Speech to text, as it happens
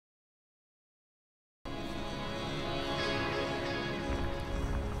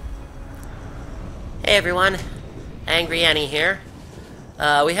Hey everyone, Angry Annie here.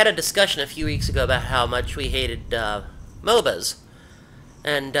 We had a discussion a few weeks ago about how much we hated MOBAs.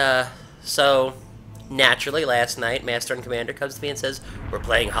 And so, naturally, last night, Master and Commander comes to me and says, "We're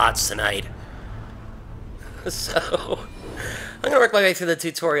playing HotS tonight." So, I'm going to work my way through the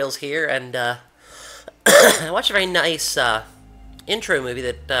tutorials here, and I watched a very nice intro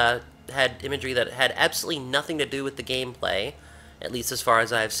movie that had imagery that had absolutely nothing to do with the gameplay, at least as far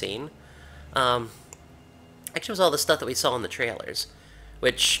as I've seen. Actually, it was all the stuff that we saw in the trailers,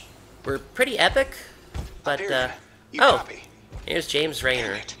 which were pretty epic, but, oh, copy. Here's James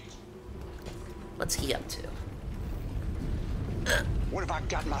Rayner. What's he up to? What have I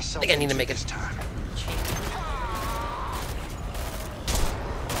got myself I think I need to make this time?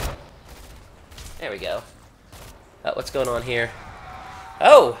 There we go. What's going on here?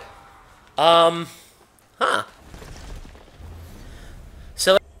 Oh! Huh.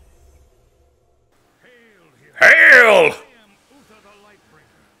 So... Hail!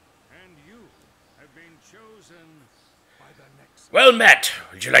 Well met.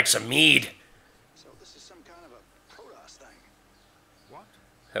 Would you like some mead? So this is some kind of a POTOS thing.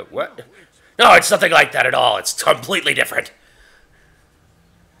 What? What? No, it's nothing like that at all. It's completely different.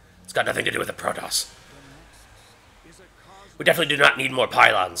 It's got nothing to do with the Protoss. We definitely do not need more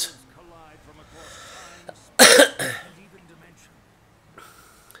pylons.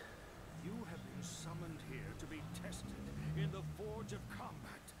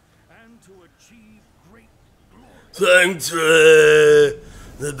 Thanks for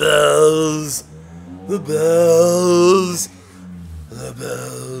the bells, the bells, the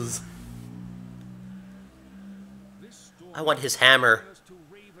bells. I want his hammer.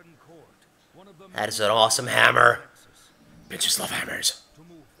 That is an awesome hammer. Bitches love hammers.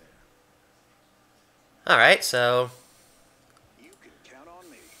 Alright, so... You can count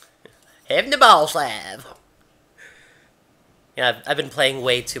on me. Having the ball slab. Yeah, I've been playing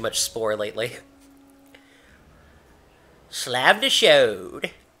way too much Spore lately. Slab to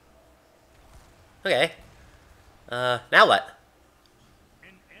showed. Okay. Now what?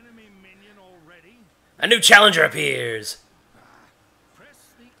 An enemy minion already? A new challenger appears.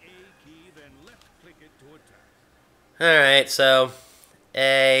 Press the A key, then left click it to attack. Alright, so...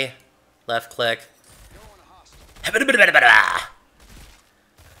 A... Left click.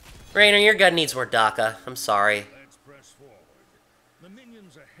 Rainer, your gun needs more DACA. I'm sorry. Let's press forward. The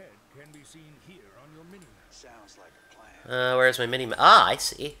minions ahead can be seen here on your mini map. Sounds like a plan. Where's my mini... Ah, I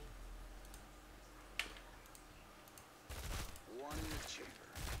see. One chamber.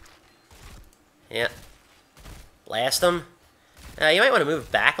 Yeah. Blast them. You might want to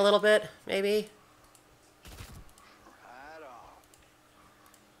move back a little bit, maybe? Right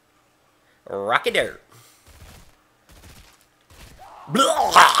on. Rocky dirt. Did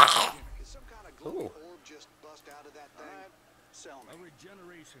some kind of glowing orb just bust out of that thing? Sell me. A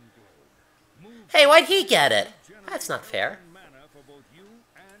regeneration globe. Move Hey, why'd he get it? That's not fair. mana for both you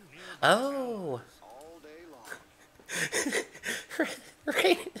and nearby Oh. All day long.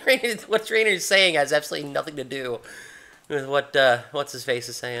 What Rainer's saying has absolutely nothing to do with what, what's his face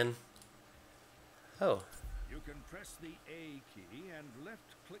is saying. Oh. You can press the A key and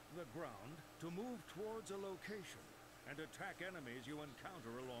left click the ground to move towards a location and attack enemies you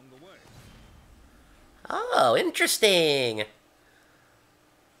encounter along the way. Oh, interesting.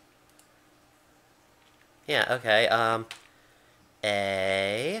 Yeah, okay,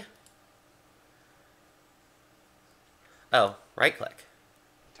 A... Oh, right click.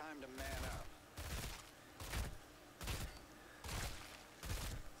 Time to man up.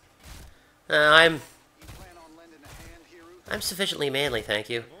 I'm You plan on lending a hand here, Ruth? I'm sufficiently manly, thank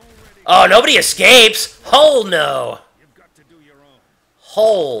you. Oh, nobody escapes! Hole no! You've got to do your own.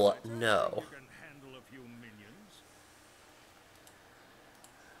 Hole no. You can handle a few minions.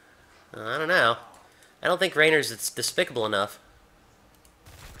 I don't know. I don't think Rainer's it's despicable enough.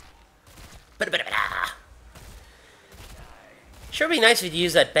 Sure would be nice if you'd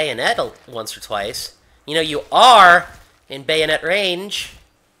use that bayonet once or twice. You know, you are in bayonet range.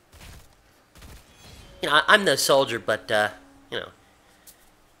 You know, I'm no soldier, but, you know.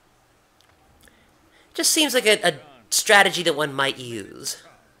 Just seems like a strategy that one might use.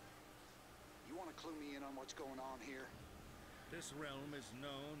 You want to clue me in on what's going on here? This realm is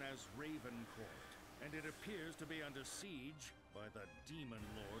known as Raven Court, and it appears to be under siege by the demon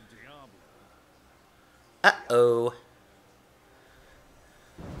lord Diablo. Uh-oh.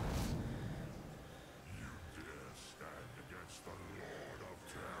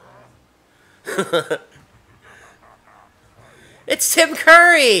 It's Tim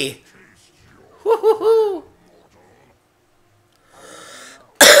Curry! Woo-hoo-hoo!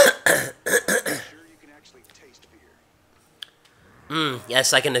 Sure you can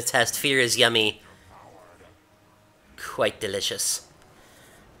Yes, I can attest. Fear is yummy. Quite delicious.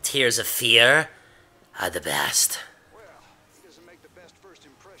 Tears of fear are the best. Well, he doesn't make the best first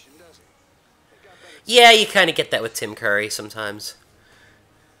impression, does he? They got better. Yeah, you kind of get that with Tim Curry sometimes.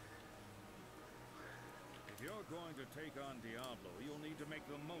 If you're going to take on Diablo, you'll need to make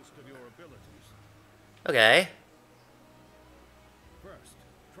the most of your abilities. Okay. First,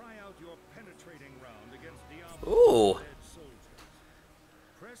 try out your penetrating round against Diablo's Ooh. dead soldiers.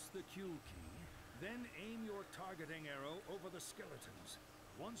 Press the Q key, then aim your targeting arrow over the skeletons.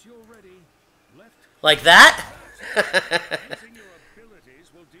 Once you're ready, left Like that? using your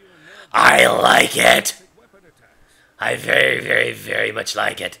abilities will deal more I like it. weapon attacks. I very much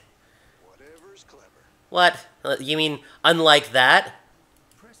like it. Whatever's clever. What? You mean unlike that?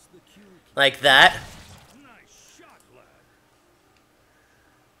 Press the Q key. Like that? Nice shot, lad.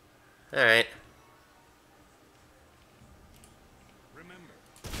 Alright. Remember,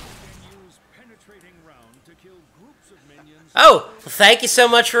 you can use penetrating round to kill groups of minions. Oh, well, thank you so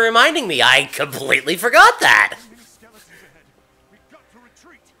much for reminding me. I completely forgot that. Many skeletons ahead. We've got to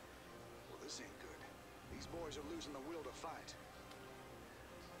retreat. Well, this ain't good. These boys are losing the will to fight.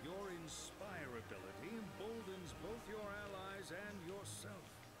 Your Inspire ability emboldens both your allies and yourself.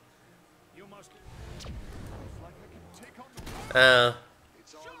 You must... Looks like I can take on the... Oh.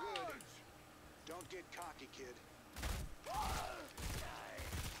 It's all good. Don't get cocky, kid.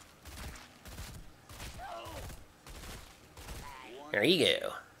 There you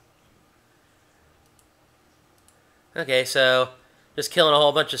go. Okay, so just killing a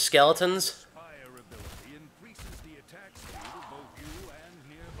whole bunch of skeletons. Inspire ability increases the attack speed of both you and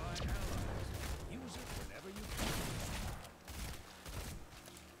nearby allies. Use it whenever you can.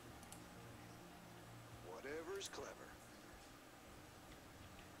 Whatever's clever.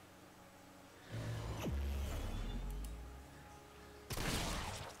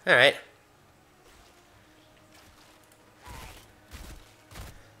 Alright.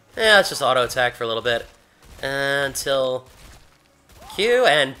 Yeah, let's just auto attack for a little bit. Until Q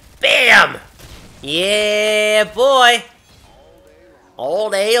and BAM! Yeah, boy! All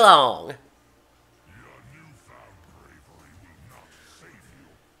day long. Your newfound bravery will not save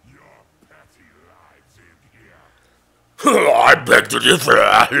you. Your petty lives in here. I beg to differ.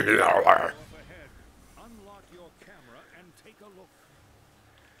 Up ahead, unlock your camera and take a look.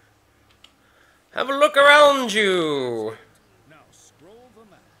 Have a look around you. Now scroll the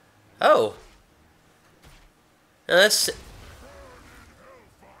map. Oh. Now let's...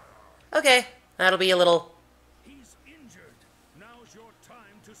 Okay, that'll be a little... He's injured. Now's your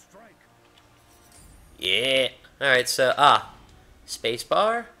time to strike. Yeah. Alright, so,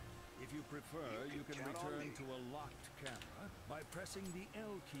 spacebar? If you prefer, you can return to a locked camera by pressing the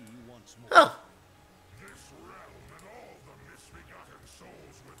L key once more. Oh. This realm and all the misbegotten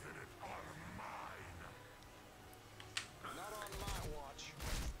souls within it are mine. Not on my watch.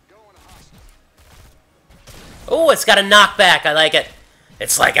 Going hostile. Oh, it's got a knockback. I like it.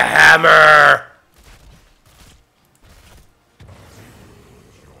 It's like a hammer.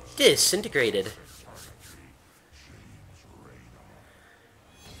 Disintegrated.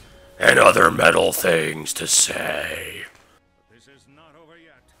 And other metal things to say. This is not over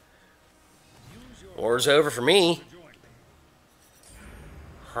yet. Use your War's over for me. to join me.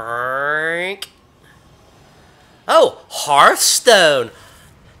 Hank. Oh, Hearthstone.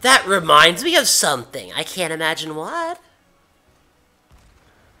 That reminds me of something. I can't imagine what.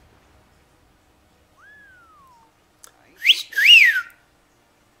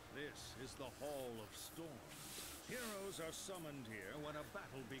 This is the Hall of Storms. Heroes are summoned here when a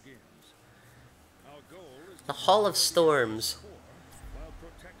battle begins. Our goal is to The Hall of Storms. core while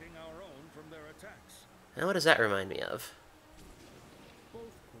protecting our own from their attacks. Now, what does that remind me of?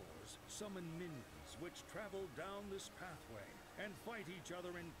 Both cores summon minions which travel down this pathway and fight each other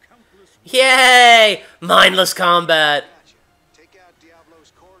in countless ways. Yay! Mindless combat. Gotcha. Take out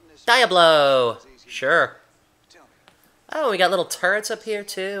Diablo's core in this. Diablo. It's easy. Sure. Tell me. Oh, we got little turrets up here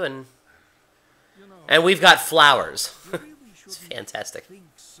too, and You know, we've got flowers. you really It's shouldn't fantastic. think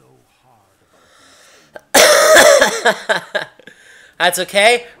so hard about these things. That's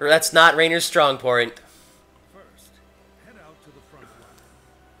okay. That's not Rainer's strong point. First, head out to the front line.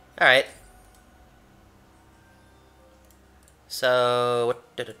 All right. So,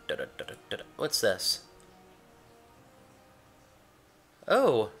 what's this?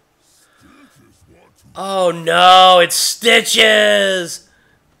 Oh. Oh no, it's Stitches!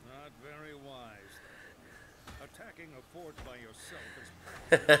 Not very wise. Attacking a fort by yourself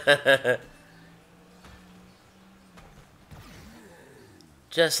is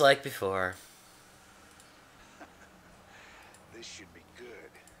Just like before. This should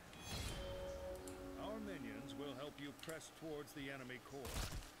press towards the enemy core.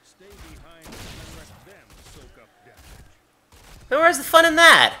 Stay behind and let them soak up damage. Where's the fun in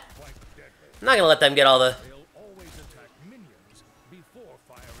that? Quite deadly. I'm not gonna let them get all the... They'll always attack minions before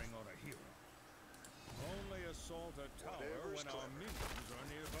firing on a hero. Only assault a tower when our minions are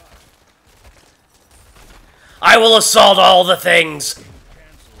nearby. I will assault all the things!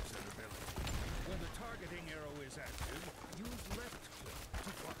 Cancels an ability. When the targeting arrow is active, use left click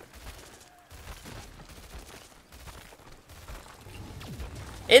to fire.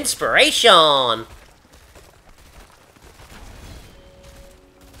 Inspiration!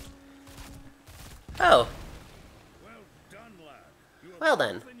 Oh, Well done, lad. You have well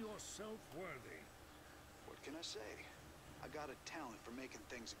then. proven yourself worthy. What can I say? I got a talent for making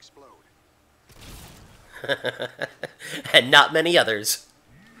things explode. And not many others.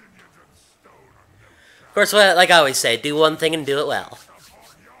 Of course, well, like I always say, do one thing and do it well.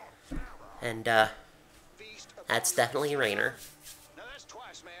 And, Feast upon that's definitely Rainer. Now that's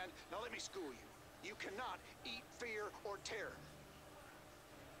twice, man. Now let me school you. You cannot eat fear or terror.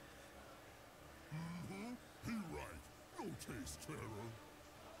 He right. No taste terror.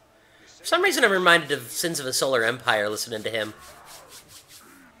 For some reason, I'm reminded of Sins of a Solar Empire listening to him.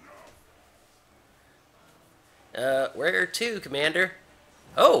 Where to, Commander?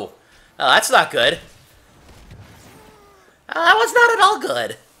 Oh! Oh, that's not good. That was not at all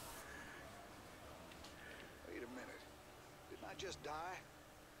good. Wait a minute. Didn't I just die?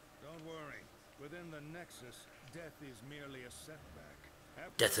 Don't worry. Within the Nexus, death is merely a setback.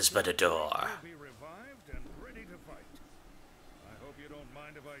 After Death is but a door. you'll be revived and ready to fight. I hope you don't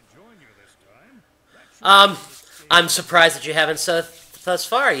mind if I join you this time. That should I'm surprised that you haven't thus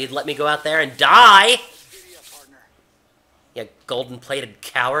far. You'd let me go out there and die! Giddy up, partner. You golden-plated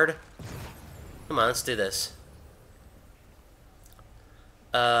coward. Come on, let's do this.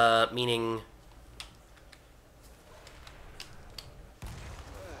 Meaning...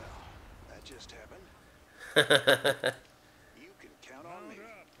 That just happened. You can count on me.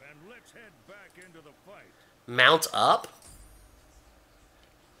 mount up and let's head back into the fight. Mount up?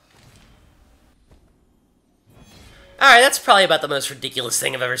 Alright, that's probably about the most ridiculous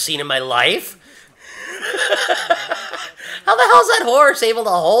thing I've ever seen in my life. How the hell's that horse able to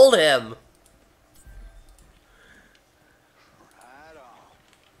hold him? Right on.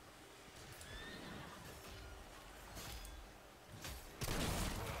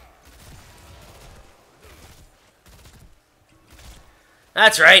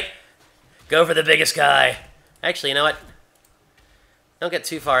 That's right. Go for the biggest guy. Actually, you know what? Don't get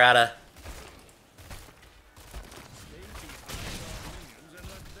too far out of... Stay behind our minions and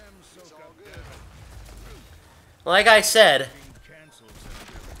let them soak up damage. Like I said, Cancels an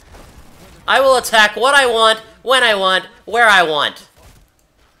ability. I will attack what I want, when I want, where I want.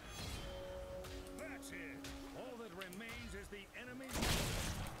 That's it. All that remains is the enemy.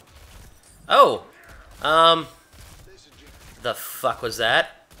 Oh. This is just The fuck was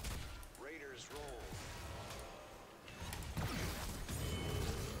that? Raiders roll.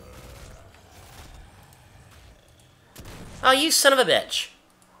 Oh, you son of a bitch.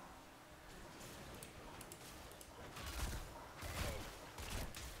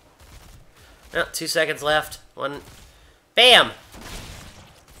 Oh, 2 seconds left. One. Bam!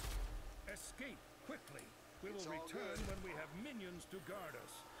 Escape quickly. We will return when we have minions to guard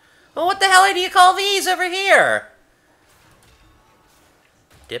us. Well, what the hell do you call these over here?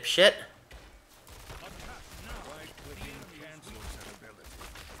 Dipshit. Right clicking cancels an ability.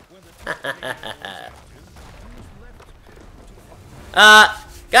 When the targeting arrow is active, use left click to fire.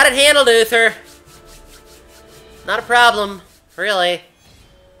 Got it handled, Uther. Not a problem, really.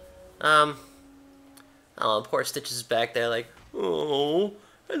 Oh, poor Stitch is back there like, oh,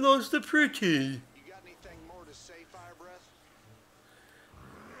 I lost the pretty. You got anything more to say, Fire Breath?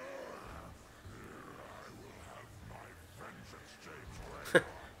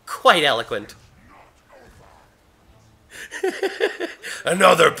 Quite eloquent.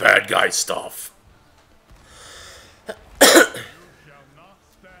 Another bad guy stuff. Shall not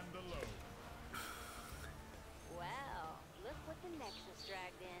stand alone. Well, look what the Nexus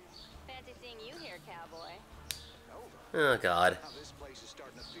dragged in. Fancy seeing you here, cowboy. Oh, God. Now this place is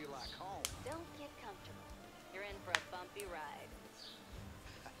starting to feel like home. Don't get comfortable. You're in for a bumpy ride.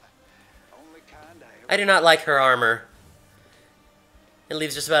 Only kind I do not like her armor. It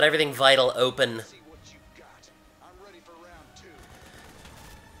leaves just about everything vital open. See what you got. I'm ready for round 2.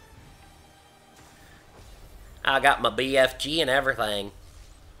 I got my BFG and everything.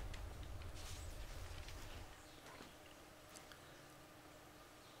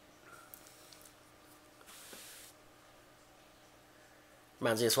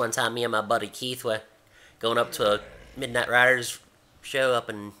 Reminds me of this one time me and my buddy Keith were going up to a Midnight Riders show up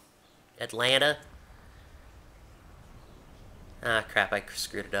in Atlanta. Ah, crap, I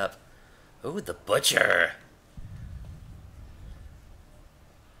screwed it up. Ooh, the Butcher.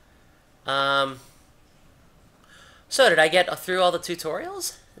 So, did I get through all the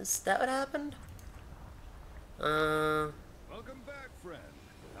tutorials? Is that what happened? Welcome back, friend.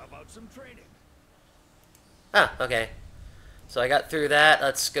 How about some training? Ah, okay. So I got through that.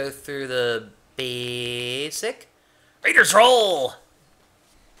 Let's go through the basic. Raiders roll!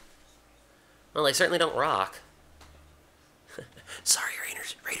 Well, they certainly don't rock. Sorry,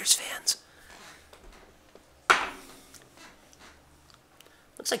 Raiders fans.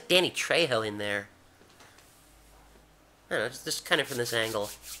 Looks like Danny Trejo in there. I don't know, just kind of from this angle.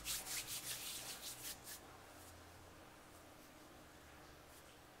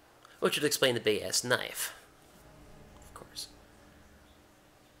 Which would explain the big-ass knife. Of course.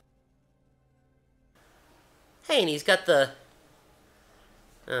 Hey, and he's got the...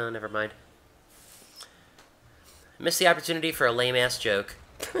 Oh, never mind. Missed the opportunity for a lame-ass joke.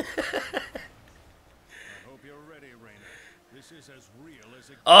 I hope you're ready, Rainer. This is as real as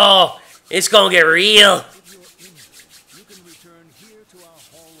it Oh, it's gonna get real! If you're injured, you can return here to our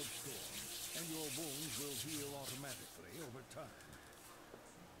Hall of Storms, and your wounds will heal automatically over time.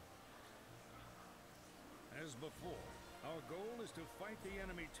 As before, our goal is to fight the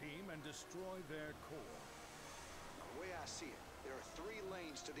enemy team and destroy their core. The way I see it, there are 3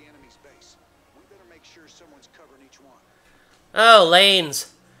 lanes to the enemy's base. We better make sure someone's covering each one. Oh,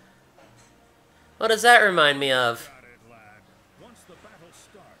 lanes. What does that remind me of? Got it, lad. Once the battle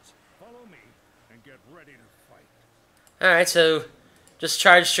starts, follow me and get ready to fight. Alright, so just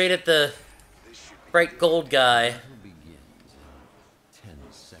charge straight at the bright gold guy. Begins in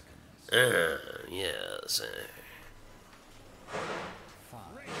 10 seconds. Yes.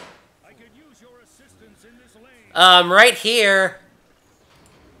 Rainer, I could use your assistance in this lane. Right here.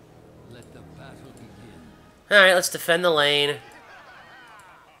 Let the battle begin. Alright, let's defend the lane.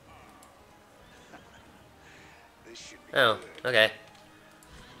 This should be Oh, okay.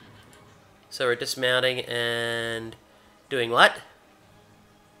 So we're dismounting and doing what?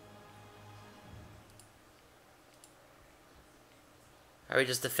 Are we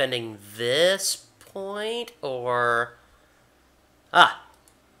just defending this point, or... Ah!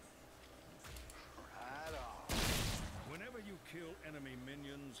 right on. Whenever you kill enemy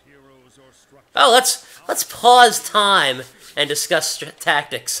minions, heroes, or structures, Oh, let's pause time and discuss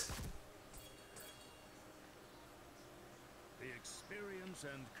tactics. the experience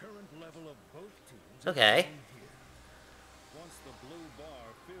and current level of both teams Okay. is shown here. Once the blue bar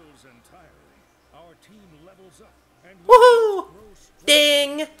fills entirely, our team levels up and Woohoo! grows stronger.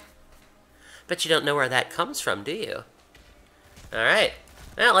 Ding! Bet you don't know where that comes from, do you? Alright.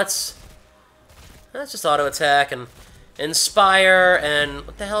 Well, let's just auto-attack and inspire and...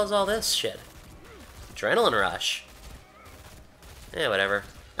 What the hell is all this shit? Adrenaline rush. Yeah, whatever.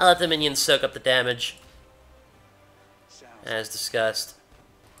 I'll let the minions soak up the damage, Sounds as discussed.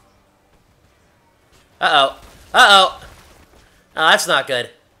 Uh-oh. Uh-oh. Oh, that's not good.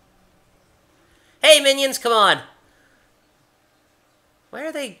 Hey, minions, come on! Why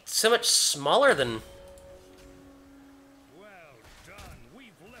are they so much smaller than... Well done.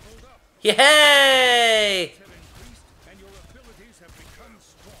 We've leveled up. Yay! Have increased and your abilities have become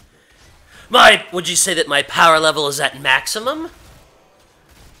stronger. Would you say that my power level is at maximum?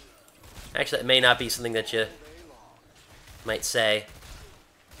 Actually, that may not be something that you might say.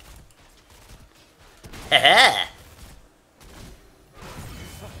 Heh.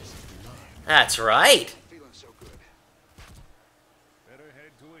 That's right. feeling so good. Better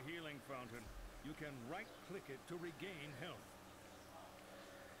head to a healing fountain. You can right-click it to regain health.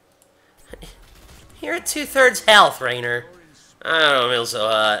 You're at 2/3 health, Rainer. I don't feel so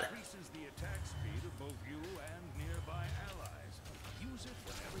hot. Increases the attack speed of both you and nearby allies. Use it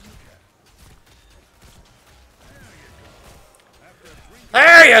whenever you can. There you go. After drinking,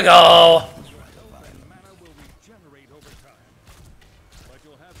 There you go! your health and mana will regenerate over time. But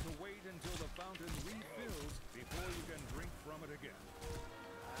you'll have to wait until the fountain refills before you can drink from it again.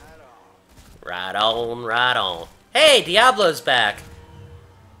 Right on. Right on, right on. Hey, Diablo's back.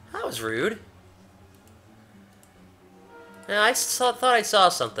 That was rude. Yeah, I thought I saw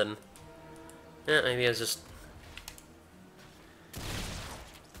something. Yeah, maybe I was just...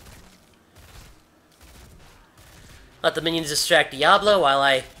 Let the minions distract Diablo while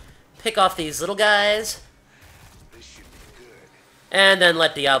I pick off these little guys. This should be good. And then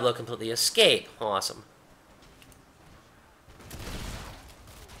let Diablo completely escape. Awesome.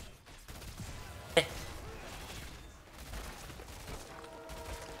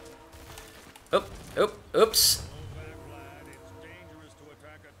 Oops.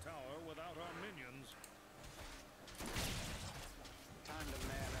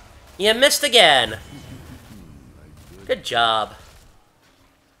 You missed again. Good job.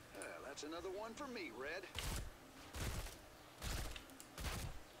 That's another one for me, Red.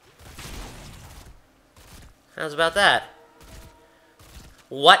 How's about that?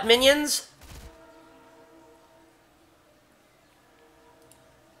 What minions?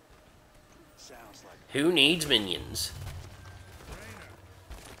 Sounds like Who needs minions?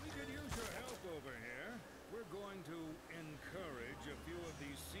 We could use your help over here. We're going to encourage a few of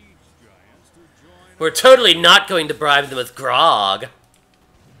these siege giants to join. We're totally not going to bribe them with grog.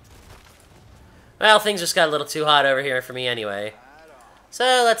 Well, things just got a little too hot over here for me anyway.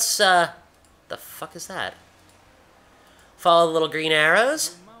 So let's, the fuck is that? Follow the little green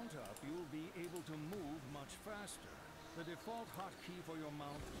arrows. You mount up, you'll be able to move much faster. The default hotkey for your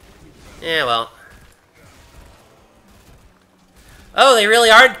mount. Yeah, well. Oh, they really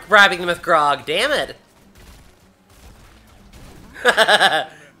are bribing them with grog. Damn it.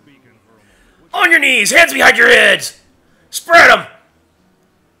 On your knees, hands behind your heads. Spread them.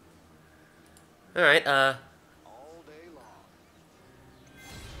 All right. all day long.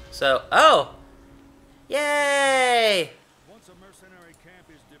 So, oh, yay! Once a mercenary camp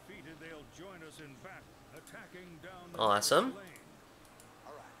is defeated, they'll join us in battle, attacking down the Awesome. lane.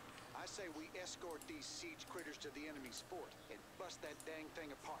 All right. I say we escort these siege critters to the enemy's fort and bust that dang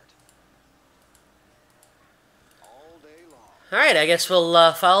thing apart. All day long. All right, I guess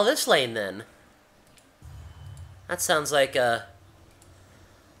we'll follow this lane then. That sounds like a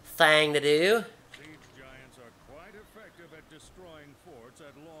thing to do. Siege giants are quite effective at destroying forts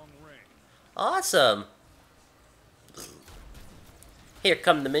at long range. Awesome. Here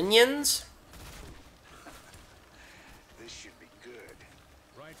come the minions. This should be good.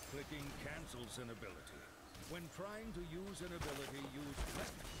 Right-clicking cancels an ability. When trying to use an ability, use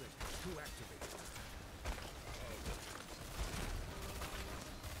left-click to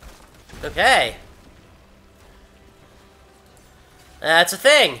activate. Okay. That's a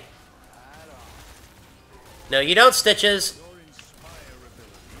thing. No, you don't, Stitches. Your Inspire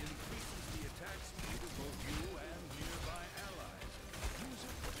ability increases the attack speed of both you and nearby allies. Use it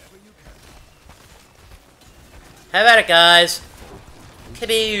whenever you can. How about it, guys?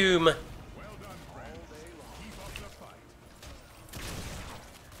 Kaboom. Well done, friends. Keep up the fight.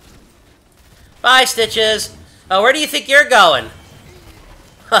 Bye, Stitches. Oh, where do you think you're going?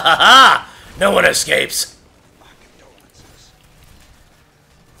 Ha ha ha! No one escapes. My condolences.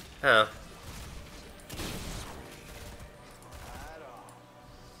 Oh.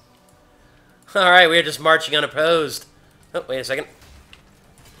 Alright, we're just marching unopposed. Oh, wait a second.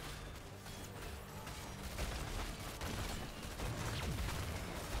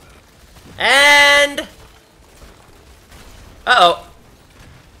 And... Uh-oh.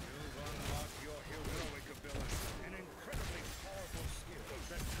 You've unlocked your heroic ability, an incredibly powerful skill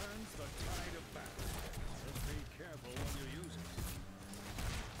that turns the tide of battle. Just be careful when you use it.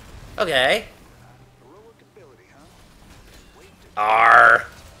 Okay. Heroic ability, huh? Wait to R.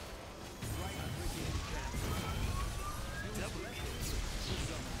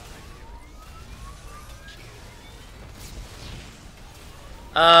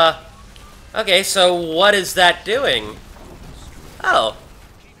 Okay, so what is that doing? Oh.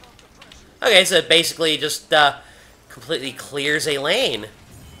 Okay, so it basically just, completely clears a lane.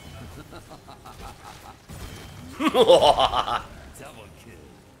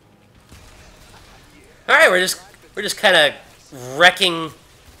 Alright, we're just kind of wrecking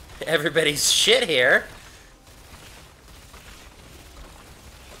everybody's shit here.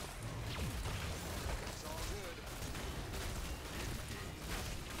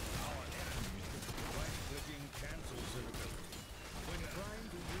 Right-clicking cancels an ability. When trying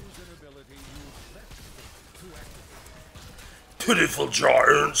to use an ability, use left-click to activate. Pitiful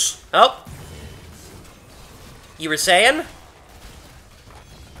giants. Oh. You were saying?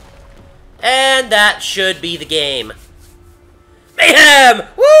 And that should be the game. Mayhem!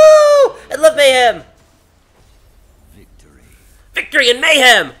 Woo! I love mayhem! Victory. Victory and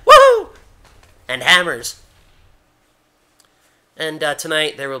mayhem! Woo! And hammers. And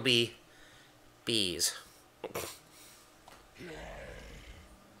tonight there will be bees.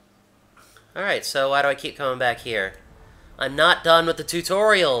 Alright, so why do I keep coming back here? I'm not done with the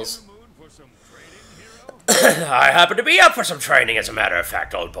tutorials. Mood for some training, hero? I happen to be up for some training, as a matter of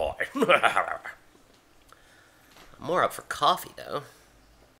fact, old boy. I'm more up for coffee, though.